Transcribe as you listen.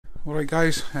Alright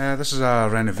guys, this is a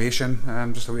renovation,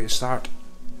 just a way to start.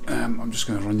 I'm just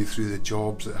going to run you through the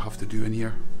jobs that I have to do in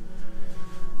here.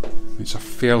 It's a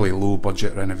fairly low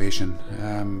budget renovation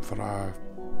for a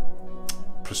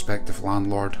prospective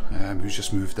landlord who's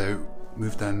just moved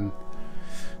in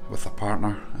with a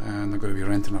partner, and they're going to be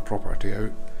renting a property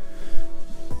out.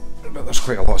 But there's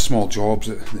quite a lot of small jobs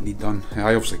that need done.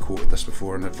 I obviously quoted this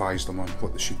before and advised them on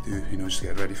what they should do, just to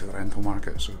get ready for the rental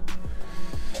market. So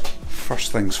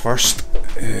first things first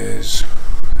is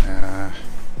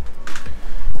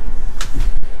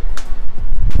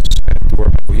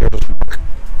doorbell here doesn't work.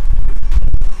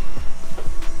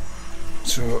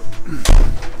 So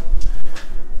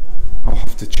I'll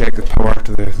have to check the power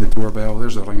to the doorbell.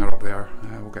 There's the ringer up there.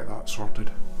 We'll get that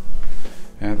sorted.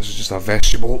 This is just a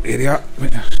vestibule area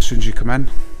as soon as you come in.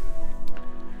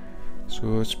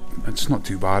 So it's not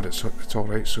too bad. It's all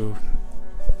right. So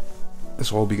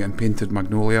this will all be getting painted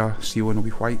magnolia. Ceiling will be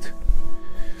white.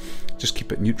 Just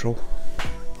keep it neutral.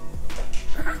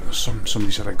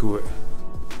 Somebody said I go at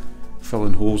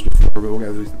filling holes before, but we'll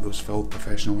get those filled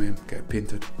professionally and get it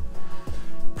painted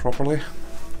properly.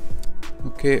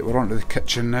 Okay, we're on to the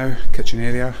kitchen now. Kitchen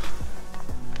area.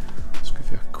 Let's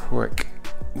give you a quick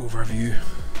overview.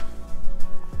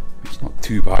 It's not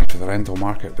too bad for the rental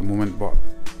market at the moment, but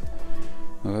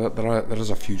there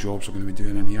is a few jobs we're going to be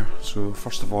doing in here. So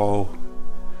first of all,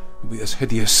 will be this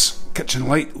hideous kitchen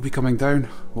light will be coming down.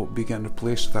 We'll be getting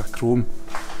replaced with a chrome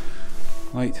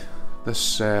light.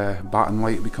 This batten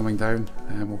light will be coming down,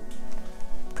 and we'll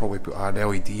probably put an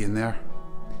LED in there.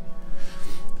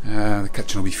 The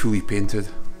kitchen will be fully painted.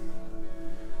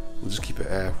 We'll just keep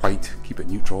it white, keep it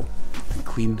neutral and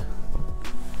clean.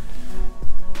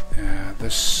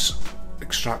 This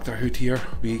extractor hood here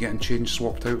will be getting changed,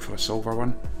 swapped out for a silver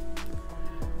one.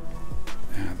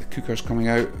 The cooker's coming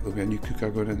out. There'll be a new cooker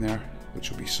going in there,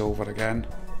 which will be silver again.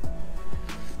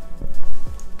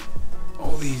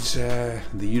 All these, the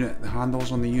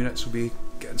handles on the units will be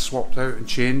getting swapped out and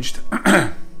changed.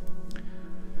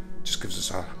 Just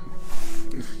gives us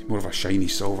more of a shiny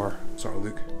silver sort of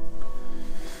look.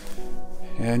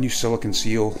 New silicone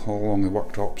seal all along the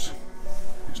worktops.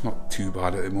 It's not too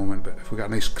bad at the moment, but if we got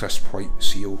a nice crisp white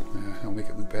seal, it'll make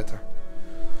it look better.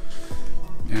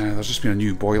 There's just been a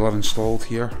new boiler installed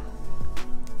here,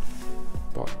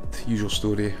 but usual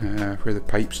story, where the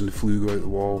pipes and the flue go out the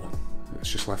wall, it's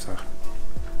just left a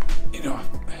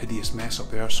hideous mess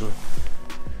up there. So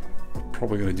we're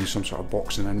probably going to do some sort of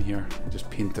boxing in here and just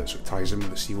paint it so it ties in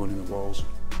with the ceiling and the walls.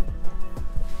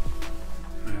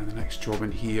 The next job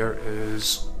in here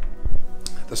is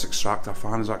this extractor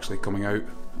fan is actually coming out,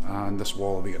 and this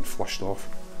wall will be getting flushed off.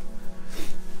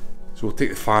 So we'll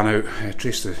take the fan out,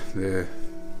 trace the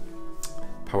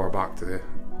power back to the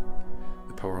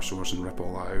power source and rip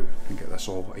all that out and get this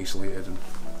all isolated and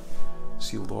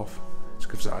sealed off. This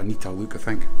gives it a neater look, I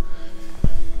think.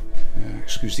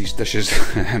 Excuse these dishes,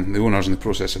 the owner's in the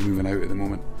process of moving out at the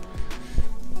moment.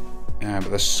 But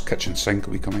this kitchen sink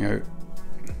will be coming out.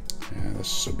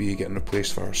 This will be getting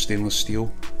replaced for stainless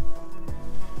steel.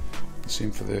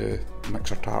 Same for the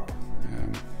mixer tap.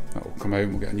 That will come out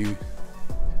and we'll get a new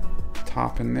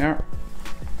tap in there.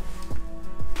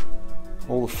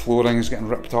 All the flooring is getting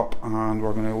ripped up, and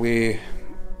we're going to lay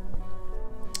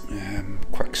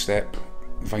quick step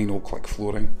vinyl click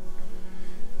flooring.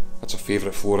 That's a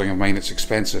favourite flooring of mine. It's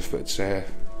expensive, but it's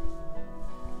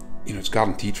it's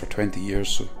guaranteed for 20 years.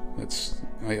 So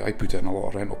I put it in a lot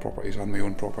of rental properties and my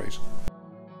own properties.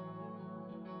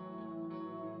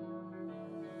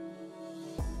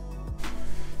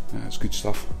 It's good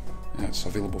stuff. It's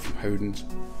available from Howden's.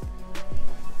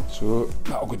 So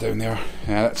that'll go down there.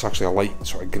 That's actually a light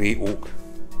sort of grey oak.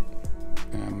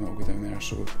 That'll go down there.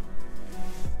 So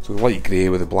the light grey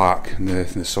with the black and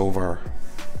the silver,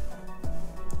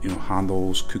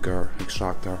 handles, cooker,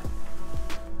 extractor.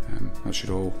 That should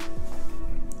all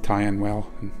tie in well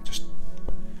and just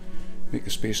make the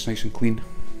space nice and clean.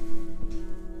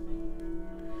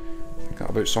 I think that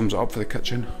about sums it up for the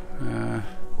kitchen.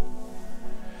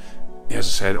 As I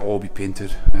said, it'll all be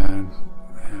painted. I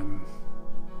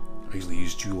usually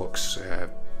use Dulux,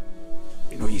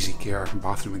 Easy Care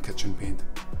bathroom and kitchen paint.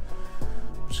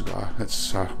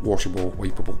 It's a washable,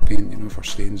 wipeable paint, for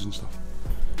stains and stuff.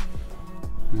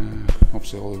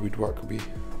 Obviously, all the woodwork will be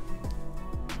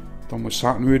done with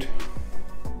satin wood.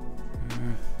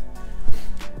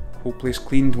 Whole place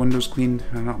cleaned, windows cleaned,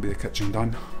 and that'll be the kitchen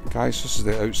done. Guys, this is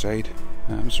the outside.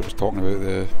 That's what I was talking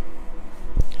about.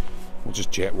 We'll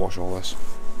just jet wash all this.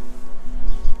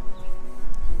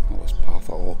 All this path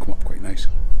will all come up quite nice.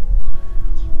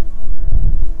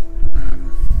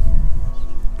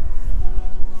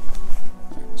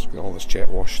 So Get all this jet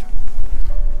washed.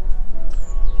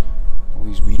 All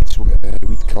these weeds, we'll get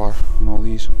weed killer on all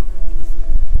these.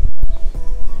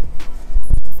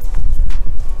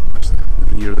 That's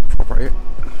the rear of the property.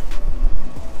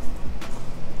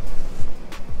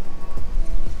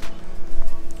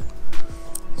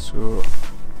 So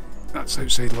that's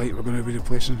outside light we're going to be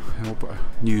replacing, and we'll put a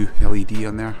new LED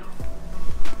on there.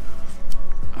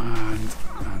 And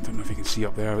I don't know if you can see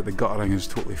up there, but the guttering is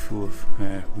totally full of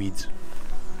weeds.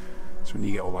 So when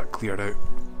you get all that cleared out,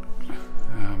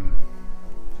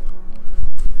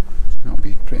 that'll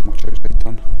be pretty much outside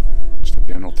done. Just a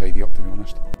general tidy up, to be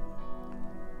honest.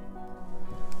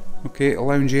 Okay, the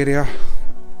lounge area,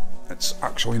 it's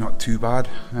actually not too bad.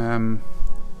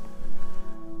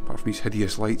 Apart from these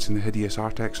hideous lights and the hideous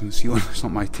Artex in the ceiling, it's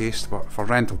not my taste, but for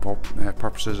rental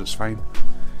purposes it's fine.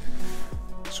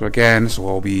 So again, this will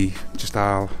all be just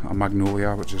a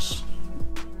magnolia, which is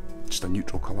just a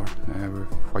neutral colour, with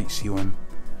white ceiling.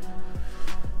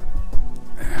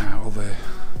 All the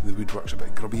woodwork's a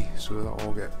bit grubby, so that'll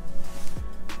all get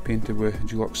painted with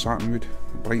Dulux satin wood,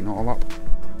 brighten it all up.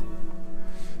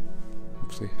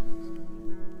 Obviously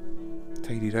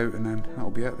tidied out, and then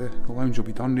that'll be it. The lounge will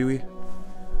be done really.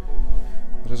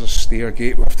 There is a stair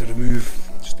gate we have to remove,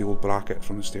 just the old bracket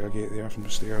from the stair gate there, from the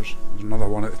stairs. There's another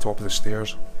one at the top of the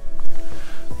stairs.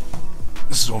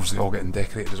 This is obviously all getting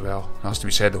decorated as well. It has to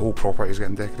be said, the whole property is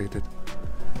getting decorated.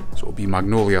 So it'll be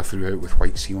magnolia throughout with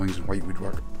white ceilings and white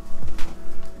woodwork.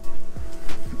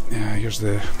 Here's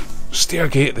the stair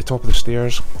gate at the top of the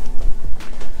stairs.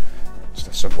 Just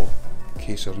a simple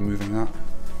case of removing that.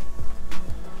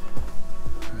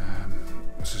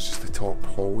 This is just the top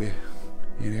hallway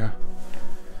area.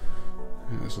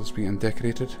 This is being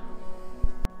decorated.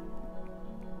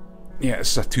 Yeah,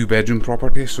 it's a 2-bedroom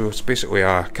property, so it's basically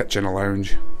a kitchen, a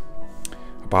lounge,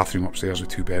 a bathroom upstairs with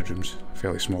 2 bedrooms. A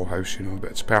fairly small house, you know,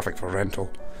 but it's perfect for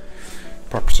rental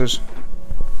purposes.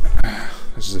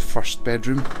 This is the first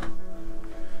bedroom.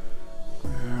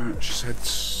 She said,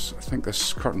 I think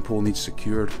this curtain pole needs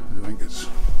secured. I think it's.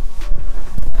 I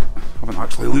haven't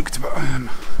actually looked, but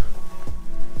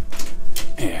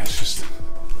yeah, it's just.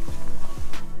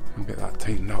 I'll get that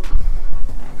tightened up.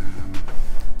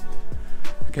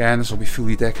 Again, this will be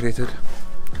fully decorated.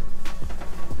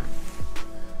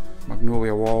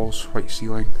 Magnolia walls, white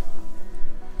ceiling.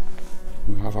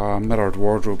 We have a mirrored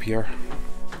wardrobe here,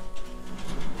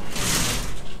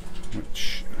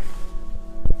 which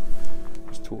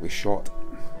is totally shot,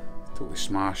 totally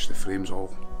smashed. The frame's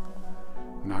all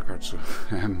knackered, so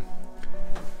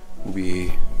we'll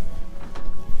be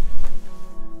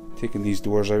taking these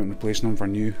doors out and replacing them for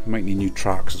new. Might need new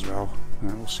tracks as well.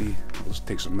 We'll see. I'll just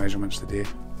take some measurements today.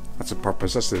 That's the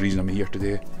purpose. That's the reason I'm here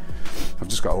today. I've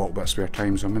just got a little bit of spare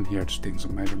time, so I'm in here just taking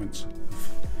some measurements.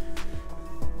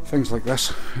 Things like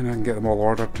this, and I can get them all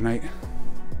ordered tonight.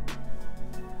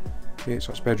 Okay,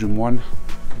 so that's bedroom 1.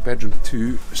 Bedroom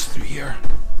 2 is through here.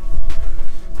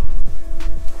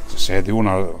 As I said, the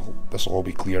owner, this will all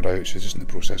be cleared out. She's just in the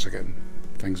process of getting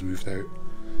things moved out.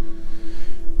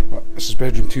 But this is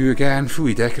bedroom 2 again,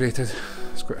 fully decorated.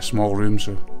 It's quite a small room,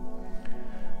 so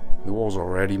the walls are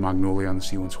already magnolia and the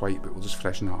ceiling's white, but we'll just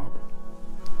freshen that up.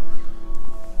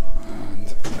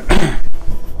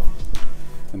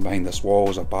 And behind this wall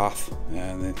is a bath,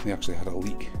 and they actually had a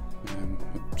leak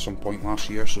at some point last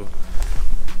year, so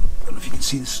I don't know if you can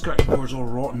see the skirting board's all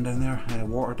rotten down there,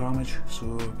 water damage, so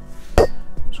I'm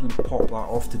just going to pop that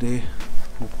off today.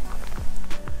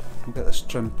 We'll get this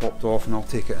trim popped off and I'll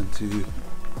take it into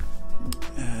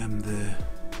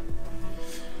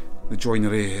the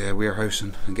joinery warehouse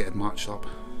and get it matched up.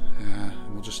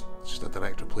 We'll just a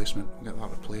direct replacement, we'll get that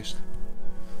replaced.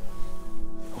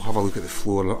 I'll have a look at the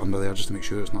floor under there just to make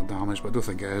sure it's not damaged, but I don't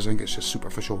think it is. I think it's just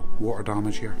superficial water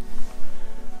damage here.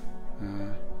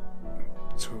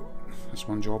 So that's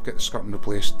one job, get the skirting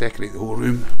replaced, decorate the whole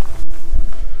room,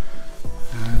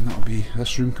 and that'll be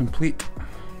this room complete.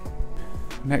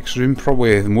 Next room,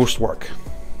 probably the most work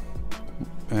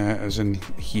is in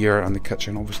here and the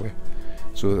kitchen obviously.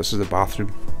 So this is the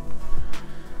bathroom.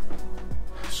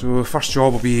 So first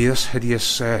job will be this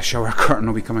hideous shower curtain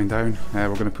will be coming down. We're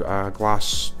going to put a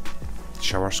glass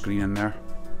shower screen in there.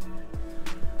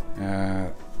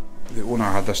 The owner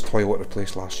had this toilet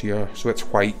replaced last year, so it's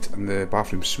white and the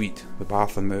bathroom suite. The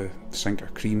bath and the sink are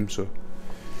cream, so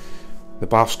the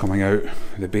bath's coming out,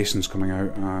 the basin's coming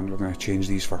out, and we're going to change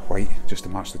these for white just to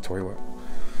match the toilet.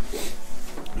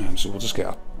 So we'll just get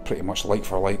a pretty much like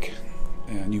for like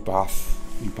new bath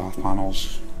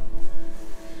panels,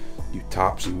 new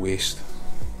taps and waste.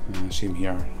 Same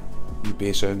here, new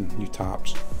basin, new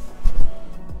taps.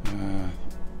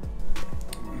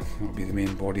 that'll be the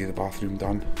main body of the bathroom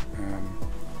done.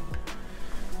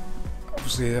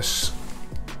 Obviously this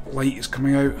light is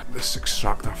coming out, this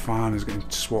extractor fan is getting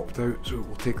swapped out, so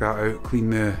we'll take that out, clean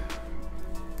the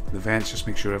vents, just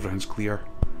make sure everything's clear,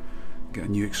 get a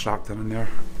new extractor in there.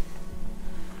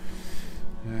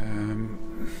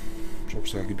 There's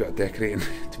obviously a good bit of decorating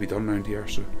to be done around here,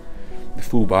 so the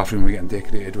full bathroom we're getting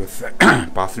decorated with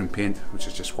bathroom paint, which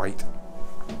is just white.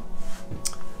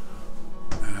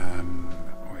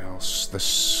 What else?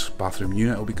 This bathroom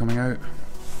unit will be coming out.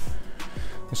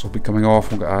 This will be coming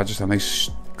off. We'll get just a nice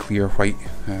clear white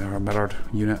or mirrored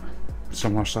unit,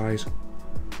 similar size.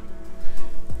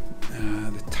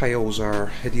 The tiles are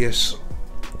hideous,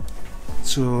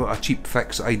 so a cheap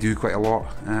fix I do quite a lot.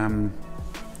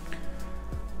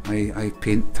 I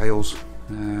paint tiles,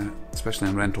 especially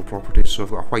in rental properties. So I've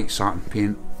got a white satin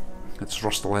paint. It's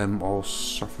Rust-Oleum all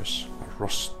surface, or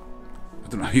rust. I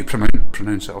don't know how you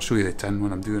pronounce it. I'll show you the tin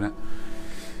when I'm doing it.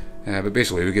 But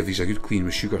basically, we give these a good clean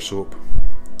with sugar soap.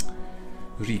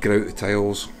 Re-grout the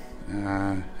tiles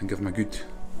and give them a good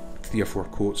 3 or 4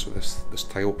 coats of this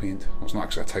tile paint. Well, it's not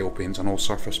actually a tile paint; it's an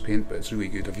all-surface paint, but it's really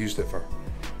good. I've used it for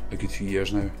a good few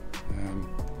years now.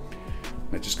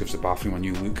 It just gives the bathroom a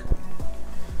new look.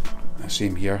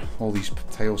 Same here. All these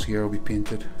tiles here will be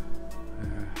painted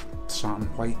satin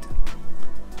white.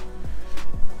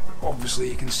 Obviously,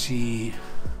 you can see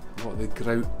a lot of the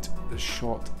grout is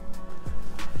shot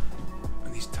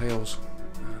on these tiles.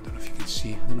 I don't know if you can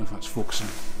see. I don't know if that's focusing.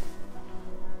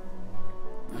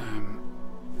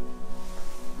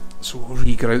 So we'll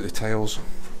re-grout the tiles.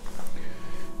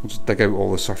 We'll just dig out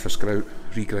all the surface grout,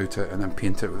 re-grout it, and then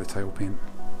paint it with the tile paint.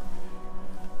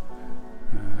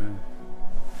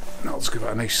 Now let's give it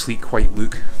a nice sleek white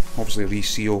look. Obviously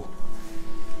reseal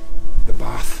the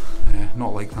bath,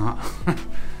 not like that.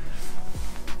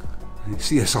 You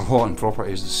see this a lot in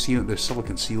properties, the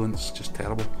silicone sealant's just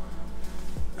terrible.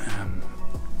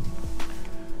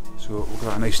 So we'll give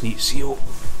it a nice neat seal.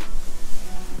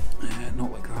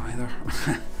 Not like that either.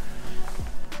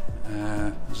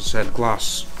 As I said,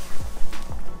 glass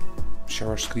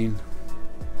shower screen.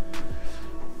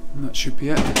 And that should be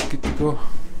it, good to go.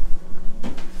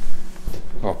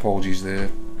 Oh, apologies, there's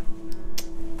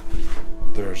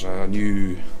a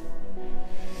new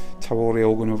towel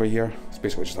rail going over here. It's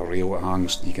basically just a rail that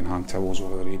hangs, you can hang towels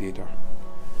over the radiator.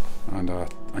 And a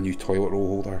new toilet roll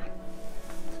holder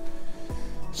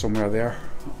somewhere there.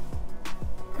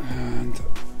 And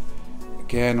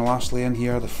again, lastly in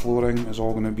here, the flooring is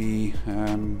all going to be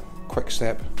quick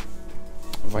step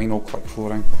vinyl click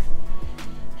flooring.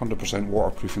 100%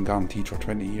 waterproof and guaranteed for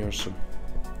 20 years. So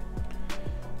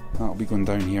that'll be going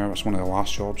down here. It's one of the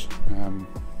last jobs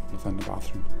within the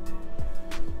bathroom.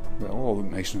 But it'll all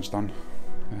look nice when it's done.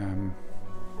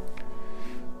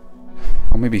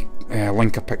 I'll maybe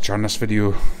link a picture in this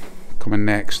video coming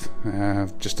next,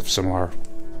 just of similar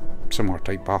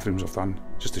type bathrooms I've done,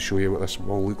 just to show you what this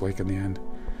will all look like in the end.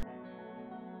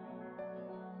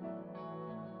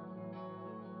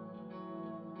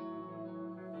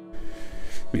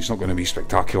 I mean, it's not going to be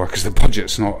spectacular because the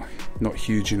budget's not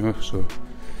huge, you know. So,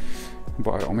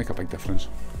 but it'll make a big difference.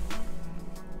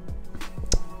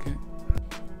 Okay.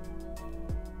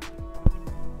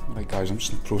 Right, guys, I'm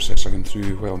just in the process of going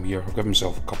through while I'm here. I've given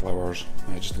myself a couple of hours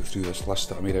just to go through this list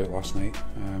that I made out last night.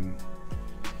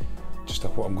 Just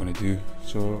of what I'm going to do.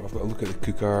 So I've got to look at the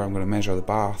cooker. I'm going to measure the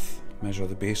bath, measure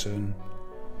the basin,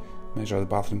 measure the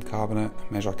bathroom cabinet,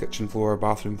 measure kitchen floor,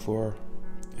 bathroom floor.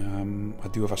 I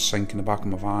do have a sink in the back of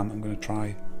my van I'm going to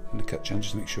try in the kitchen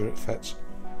just to make sure it fits.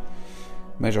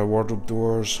 Measure wardrobe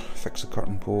doors, fix the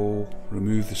curtain pole,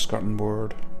 remove the skirting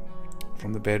board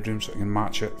from the bedroom so I can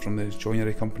match it from the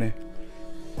joinery company.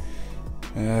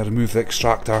 Remove the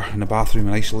extractor in the bathroom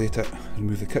and isolate it.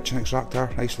 Remove the kitchen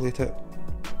extractor, isolate it.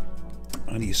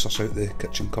 I need to suss out the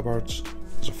kitchen cupboards.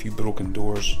 There's a few broken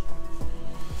doors,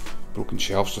 broken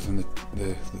shelves within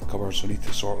the cupboards, so I need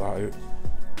to sort that out.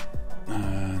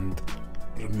 And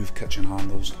remove kitchen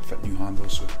handles, fit new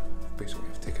handles, so basically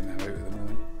I've taken them out at the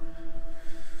moment.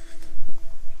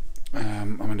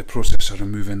 I'm in the process of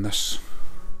removing this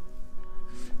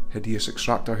hideous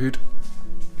extractor hood,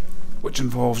 which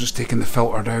involves just taking the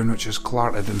filter down, which is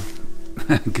clarted in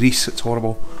grease. It's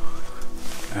horrible.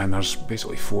 And there's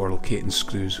basically 4 locating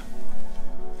screws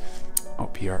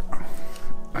up here.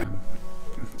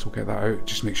 So get that out,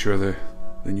 just make sure the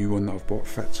new one that I've bought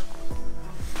fits.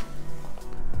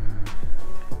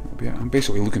 I'm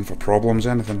basically looking for problems,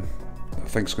 anything that I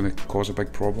think is going to cause a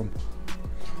big problem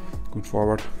going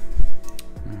forward.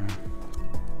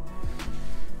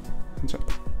 That's it.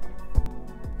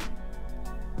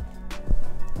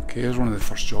 Okay, here's one of the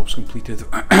first jobs completed.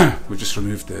 We just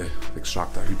removed the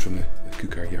extractor hood from the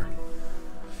cooker here.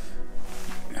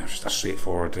 Yeah, just a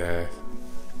straightforward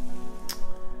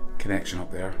connection up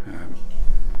there.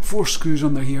 4 screws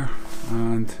under here,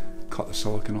 and cut the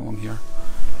silicone along here.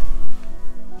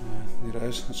 There it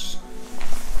is. It's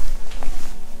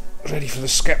ready for the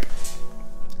skip.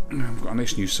 We've got a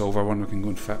nice new silver one we can go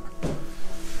and fit,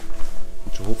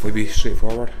 which will hopefully be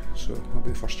straightforward. So that'll be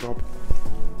the first job.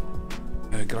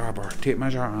 Grab our tape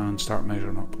measure and start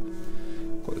measuring up.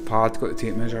 Got the pad, got the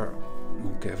tape measure.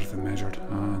 We'll get everything measured,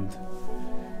 and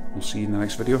we'll see you in the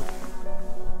next video.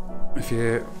 If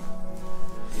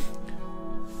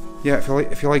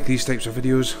you like these types of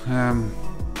videos,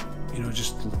 you know,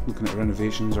 just looking at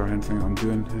renovations or anything that I'm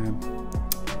doing,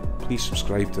 please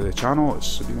subscribe to the channel.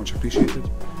 It'd be much appreciated,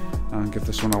 and give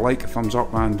this one a like, a thumbs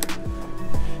up, and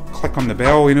click on the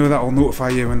bell. You know, that'll notify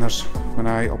you when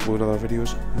I upload other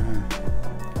videos.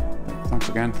 Thanks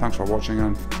again, thanks for watching,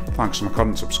 and thanks to my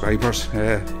current subscribers.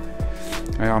 I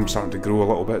am starting to grow a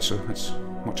little bit, so it's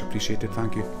much appreciated.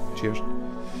 Thank you. Cheers.